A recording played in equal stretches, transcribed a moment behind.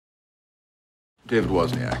David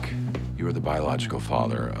Wozniak, you are the biological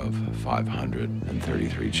father of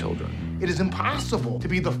 533 children. It is impossible to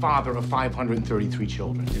be the father of 533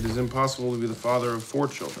 children. It is impossible to be the father of 4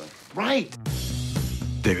 children. Right.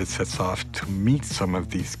 David sets off to meet some of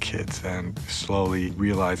these kids and slowly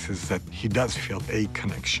realizes that he does feel a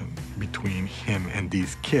connection between him and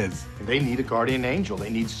these kids. They need a guardian angel. They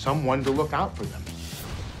need someone to look out for them.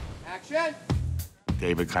 Action!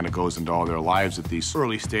 David kind of goes into all their lives at these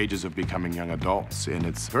early stages of becoming young adults, and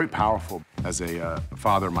it's very powerful. As a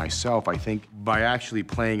father myself, I think by actually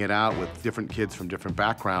playing it out with different kids from different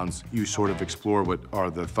backgrounds, you sort of explore what are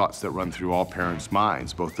the thoughts that run through all parents'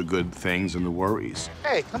 minds, both the good things and the worries.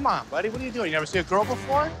 Hey, come on, buddy. What are you doing? You never see a girl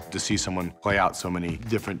before? To see someone play out so many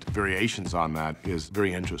different variations on that is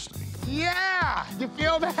very interesting. Yeah! You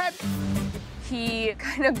feel that? He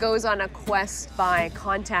kind of goes on a quest by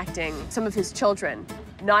contacting some of his children,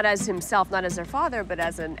 not as himself, not as their father, but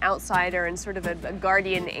as an outsider and sort of a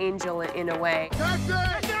guardian angel in a way.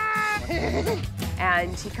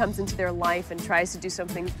 And he comes into their life and tries to do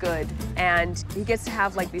something good. And he gets to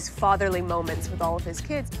have like these fatherly moments with all of his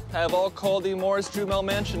kids. I have all called the Morris Jumel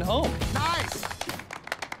Mansion home. Nice!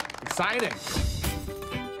 Exciting.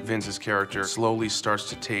 Vince's character slowly starts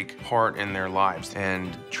to take part in their lives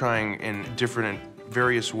and trying in different,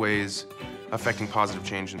 various ways affecting positive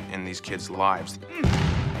change in these kids' lives.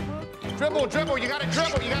 Dribble, dribble, you gotta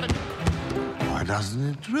dribble, you gotta... Why doesn't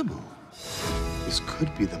it dribble? This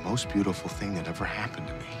could be the most beautiful thing that ever happened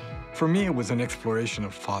to me. For me, it was an exploration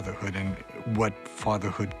of fatherhood and what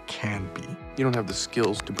fatherhood can be. You don't have the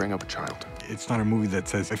skills to bring up a child. It's not a movie that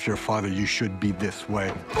says, if you're a father, you should be this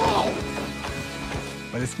way.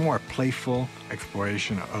 But it's more a playful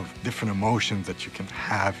exploration of different emotions that you can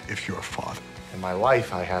have if you're a father. In my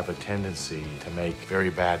life, I have a tendency to make very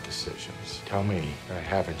bad decisions. Tell me that I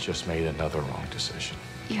haven't just made another wrong decision.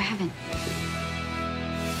 You haven't.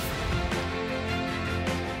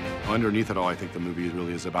 Underneath it all, I think the movie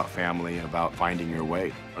really is about family and about finding your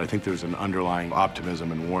way. I think there's an underlying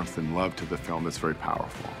optimism and warmth and love to the film that's very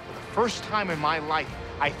powerful. For the first time in my life,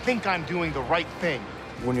 I think I'm doing the right thing.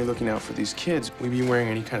 When you're looking out for these kids, will you be wearing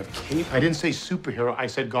any kind of cape? I didn't say superhero, I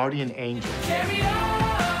said guardian angel. Carry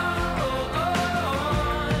on.